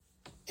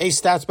Hey,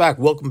 Stats Back,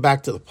 welcome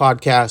back to the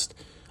podcast.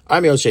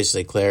 I'm your host, Jason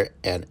St. Clair,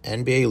 and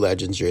NBA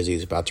Legends jersey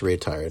is about to be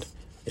retired.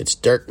 It's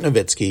Dirk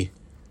Nowitzki.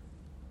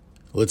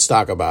 Let's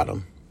talk about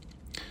him.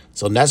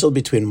 So nestled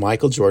between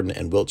Michael Jordan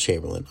and Wilt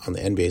Chamberlain on the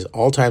NBA's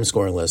all-time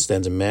scoring list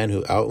stands a man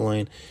who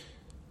outlined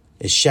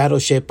his shadow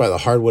shaped by the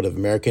hardwood of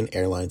American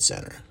Airlines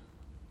Center.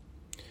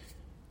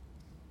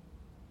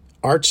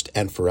 Arched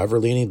and forever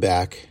leaning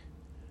back,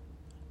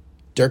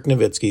 Dirk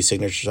Nowitzki's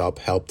signature shot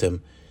helped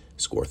him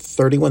score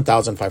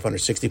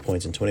 31,560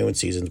 points in 21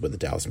 seasons with the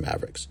Dallas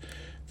Mavericks,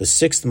 the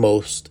sixth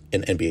most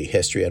in NBA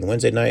history. On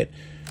Wednesday night,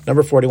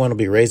 number 41 will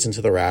be raised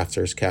into the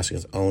rafters, casting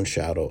his own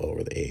shadow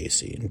over the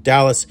AAC. In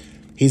Dallas,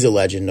 he's a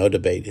legend, no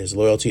debate. His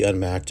loyalty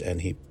unmatched,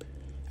 and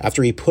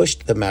after he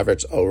pushed the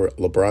Mavericks over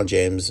LeBron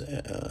James,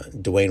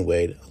 Dwayne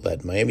Wade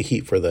led Miami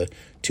Heat for the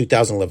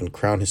 2011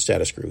 Crown His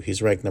Status Crew.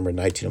 He's ranked number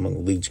 19 among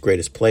the league's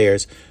greatest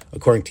players,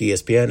 according to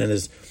ESPN,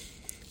 and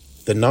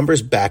the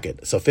numbers back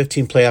it. So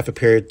 15 playoff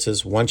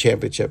appearances, 1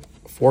 championship,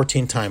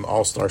 14-time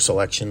All-Star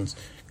selections,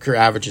 career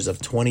averages of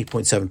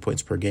 20.7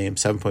 points per game,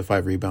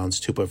 7.5 rebounds,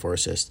 2.4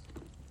 assists,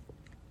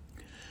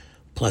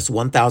 plus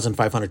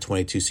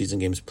 1,522 season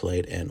games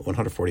played and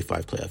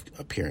 145 playoff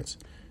appearances.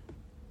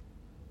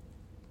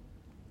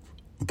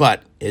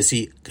 But is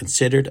he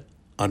considered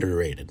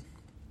underrated?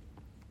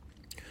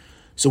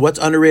 So what's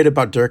underrated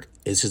about Dirk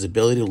is his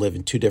ability to live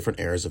in two different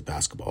eras of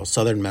basketball.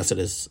 Southern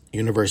Methodist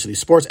University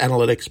sports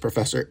analytics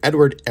professor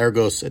Edward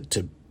Ergo said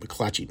to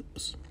McClatchy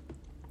News.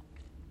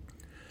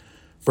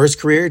 For his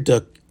career,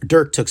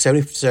 Dirk took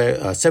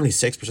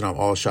 76% of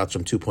all shots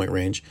from two-point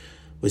range,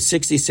 with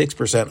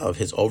 66% of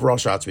his overall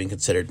shots being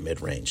considered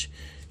mid-range,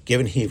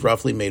 given he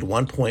roughly made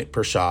 1 point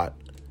per shot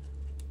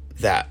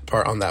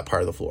on that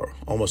part of the floor.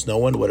 Almost no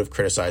one would have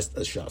criticized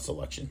the shot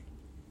selection.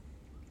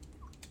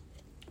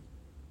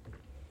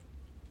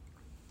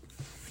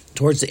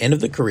 Towards the end of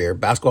the career,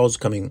 basketball was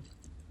becoming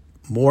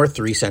more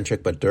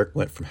three-centric, but Dirk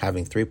went from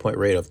having a three-point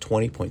rate of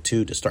 20.2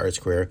 to start his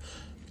career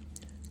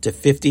to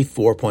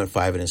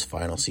 54.5 in his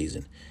final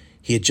season.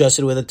 He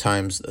adjusted with the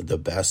times the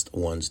best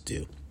ones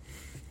do.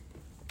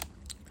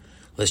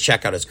 Let's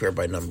check out his career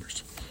by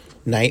numbers.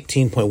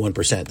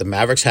 19.1%. The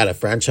Mavericks had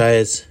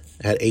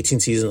 18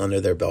 seasons under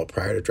their belt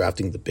prior to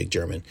drafting the Big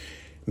German,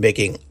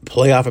 making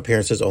playoff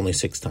appearances only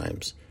 6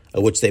 times,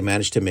 of which they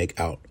managed to make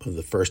out of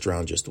the first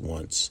round just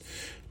once.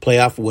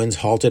 Playoff wins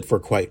halted for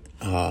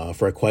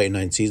a quiet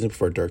 9 seasons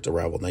before Dirk's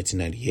arrival in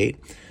 1998.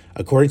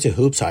 According to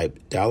Hoops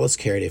Hype, Dallas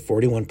carried a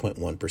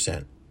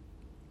 41.1%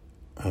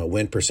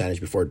 win percentage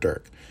before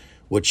Dirk,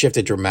 which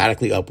shifted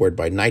dramatically upward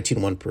by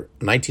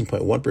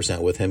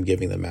 19.1% with him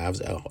giving the Mavs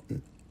a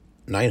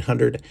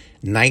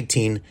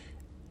 919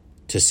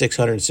 to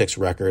 606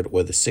 record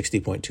with a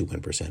 60.2 win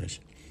percentage.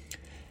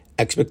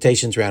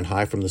 Expectations ran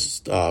high from the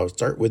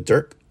start with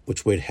Dirk,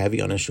 which weighed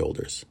heavy on his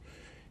shoulders.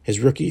 His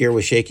rookie year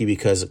was shaky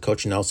because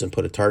Coach Nelson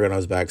put a target on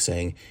his back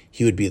saying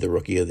he would be the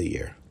Rookie of the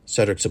Year.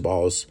 Cedric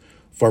Ceballos,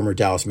 former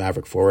Dallas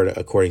Maverick forward,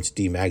 according to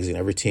D Magazine,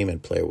 every team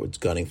and player was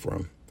gunning for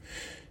him.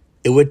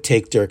 It would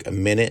take Dirk a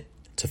minute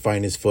to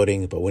find his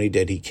footing, but when he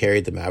did, he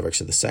carried the Mavericks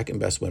to the second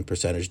best win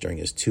percentage during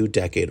his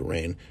 2-decade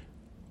reign.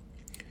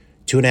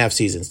 2.5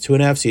 seasons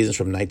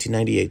from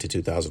 1998 to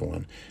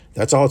 2001.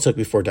 That's all it took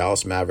before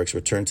Dallas Mavericks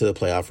returned to the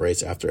playoff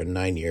race after a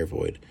 9-year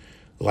void,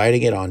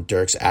 lighting it on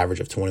Dirk's average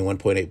of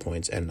 21.8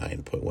 points and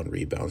 9.1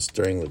 rebounds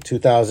during the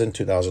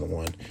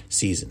 2000-2001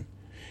 season.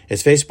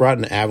 His face brought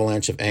an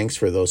avalanche of angst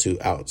for those who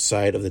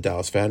outside of the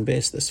Dallas fan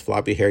base. This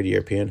floppy-haired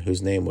European,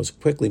 whose name was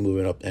quickly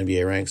moving up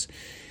NBA ranks,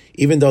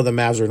 even though the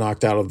Mavs were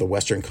knocked out of the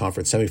Western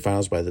Conference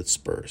semifinals by the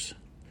Spurs.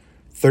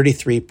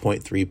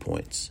 33.3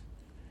 points.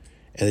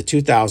 In the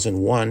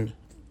 2001-02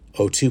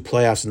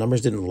 playoffs, the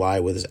numbers didn't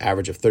lie. With his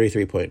average of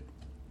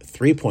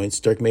 33.3 points,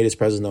 Dirk made his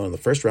presence known in the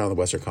first round of the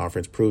Western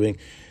Conference, proving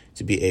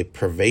to be a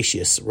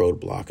pervasive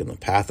roadblock in the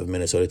path of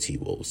Minnesota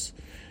T-Wolves.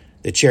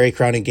 The cherry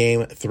crowning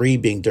game 3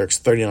 being Dirk's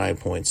 39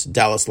 points.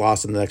 Dallas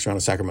lost in the next round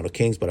of Sacramento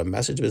Kings, but a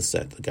message was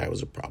sent. The guy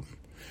was a problem.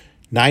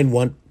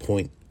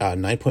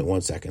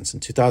 9.1 seconds. In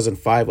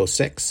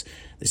 2005-06,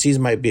 the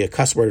season might be a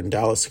cuss word in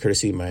Dallas,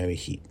 courtesy of Miami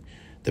Heat.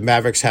 The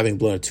Mavericks, having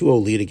blown a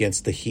 2-0 lead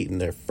against the Heat in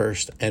their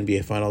first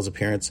NBA Finals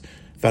appearance,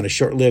 found a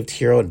short-lived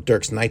hero in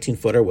Dirk's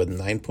 19-footer with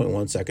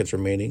 9.1 seconds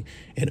remaining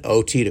in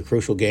OT to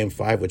crucial Game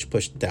 5, which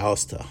pushed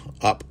Dallas to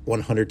up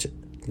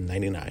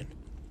 100-99.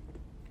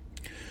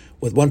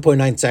 With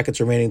 1.9 seconds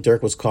remaining,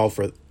 Dirk was called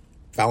for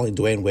fouling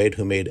Dwayne Wade,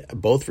 who made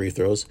both free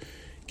throws,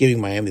 giving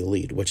Miami the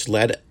lead, which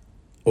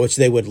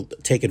they would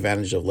take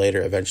advantage of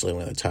later, eventually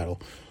winning the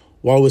title.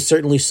 While it was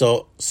certainly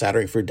so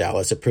saddening for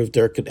Dallas, it proved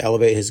Dirk could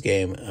elevate his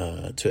game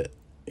on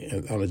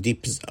a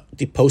deep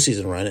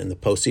postseason run in the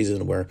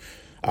postseason where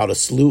out a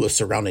slew of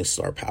surrounding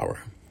star power.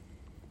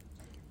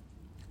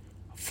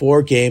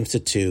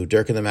 4-2,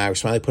 Dirk and the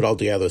Mavericks finally put all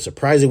together a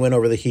surprising win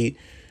over the Heat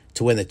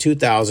to win the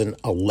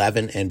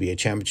 2011 NBA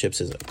Championships.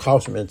 His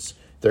accomplishments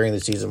during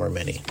the season were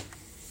many.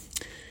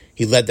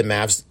 He led the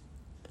Mavs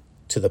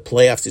to the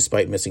playoffs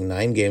despite missing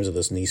 9 games with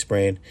his knee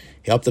sprain.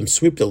 He helped them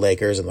sweep the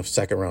Lakers in the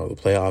second round of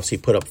the playoffs. He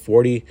put up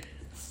 40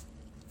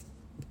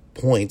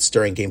 points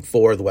during Game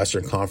 4 of the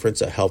Western Conference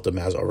that helped the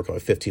Mavs overcome a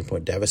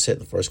 15-point deficit in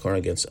the first quarter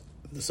against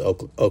the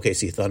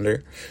OKC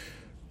Thunder.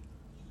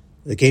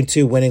 The Game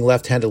 2 winning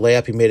left-handed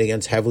layup he made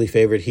against heavily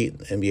favored Heat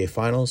in the NBA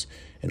Finals,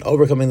 and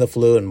overcoming the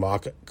flu and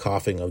mock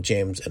coughing of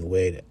James and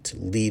Wade to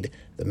lead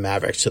the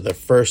Mavericks to their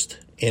first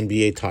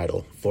NBA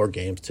title,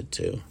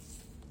 4-2.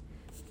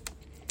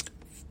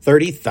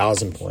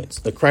 30,000 points.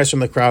 The cries from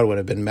the crowd would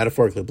have been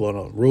metaphorically blown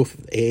on the roof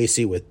of the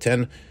AAC with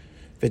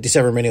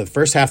 10:57 remaining in the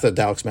first half of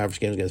the Dallas Mavericks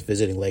game against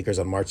visiting Lakers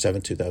on March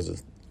 7,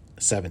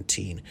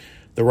 2017.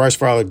 The Royals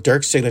followed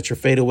Dirk's signature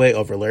fadeaway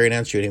over Larry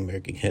Nance shooting,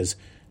 making his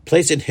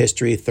place in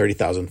history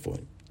 30,000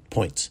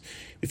 points.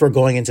 Before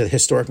going into the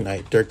historic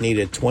night, Dirk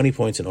needed 20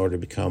 points in order to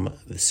become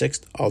the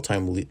 6th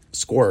all-time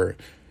scorer,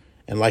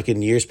 and like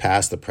in years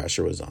past, the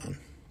pressure was on.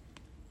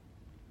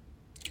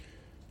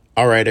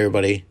 All right,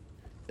 everybody.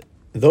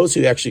 Those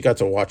who actually got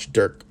to watch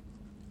Dirk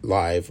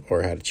live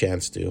or had a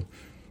chance to,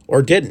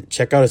 or didn't,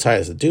 check out his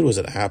highlights. The dude was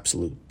an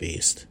absolute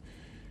beast,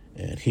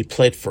 and he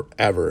played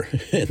forever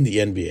in the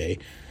NBA.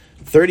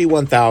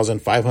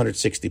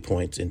 31,560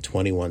 points in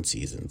 21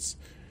 seasons.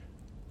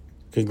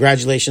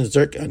 Congratulations,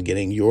 Dirk, on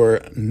getting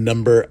your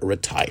number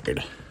retired.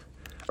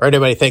 All right,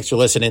 everybody, thanks for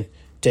listening.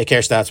 Take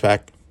care, Stats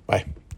Pack. Bye.